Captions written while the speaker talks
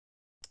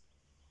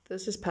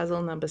This is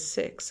puzzle number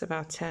 6 of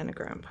our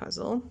Tanagram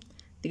puzzle.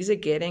 These are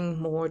getting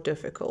more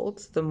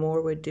difficult the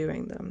more we're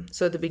doing them.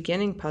 So the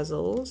beginning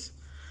puzzles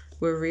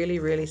were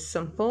really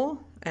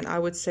simple, and I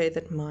would say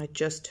that my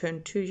just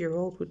turned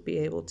 2-year-old would be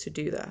able to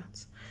do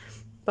that.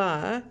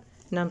 But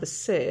number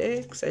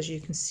 6, as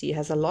you can see,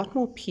 has a lot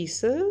more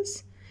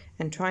pieces,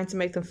 and trying to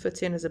make them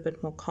fit in is a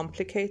bit more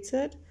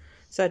complicated.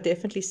 So I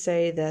definitely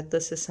say that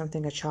this is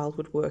something a child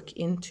would work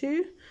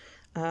into.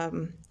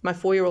 My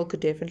 4-year-old could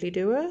definitely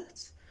do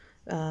it.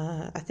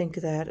 I think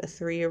that a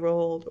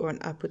 3-year-old or an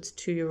upwards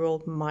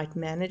 2-year-old might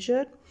manage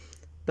it,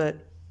 but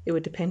it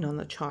would depend on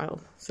the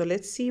child. So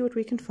let's see what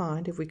we can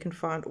find. If we can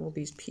find all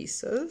these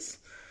pieces,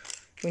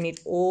 we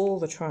need all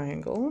the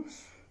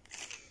triangles: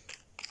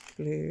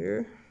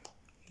 blue,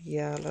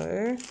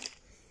 yellow,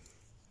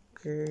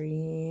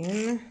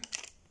 green,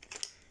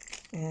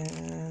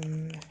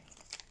 and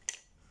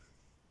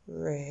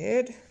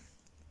red.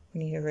 We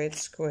need a red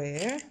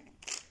square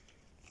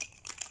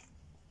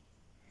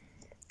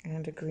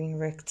and a green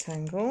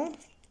rectangle.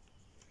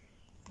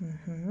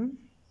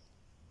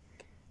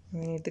 We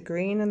need the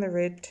green and the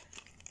red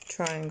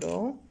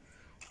triangle.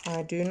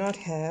 I do not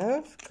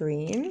have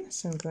green,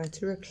 so I'm going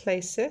to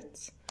replace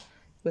it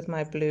with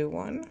my blue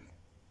one.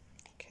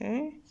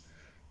 Okay,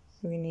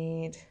 we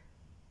need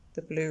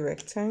the blue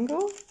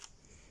rectangle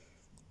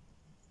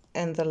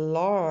and the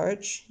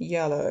large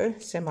yellow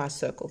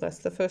semicircle. That's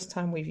the first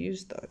time we've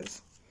used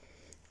those.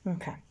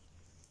 Okay.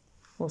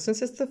 Well,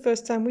 since it's the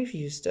first time we've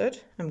used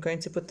it, I'm going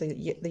to put the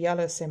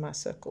yellow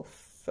semicircle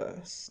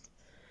first.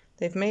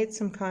 They've made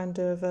some kind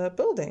of a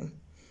building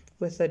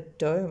with a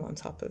dome on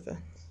top of it.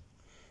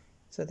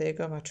 So there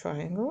go my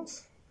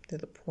triangles. They're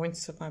the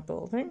points of my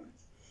building.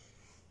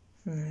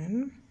 And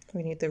then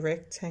we need the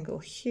rectangle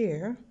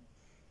here.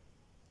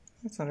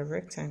 That's not a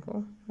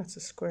rectangle. That's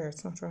a square.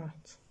 It's not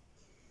right.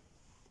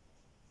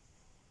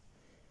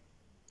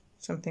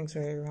 Something's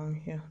very wrong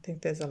here. I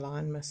think there's a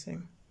line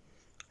missing.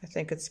 I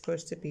think it's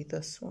supposed to be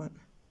this one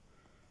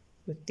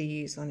with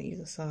these on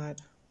either side.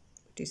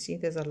 Do you see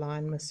there's a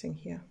line missing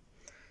here?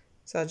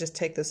 So I'll just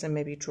take this and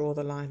maybe draw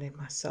the line in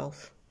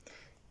myself.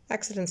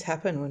 Accidents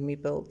happen when we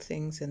build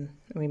things and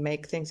we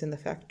make things in the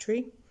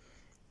factory.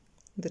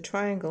 The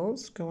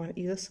triangles go on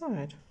either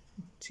side.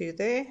 2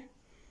 there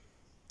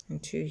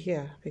and 2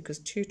 here, because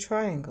 2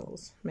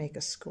 triangles make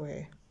a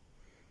square.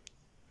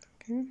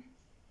 Okay.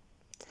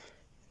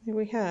 Here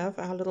we have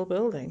our little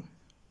building.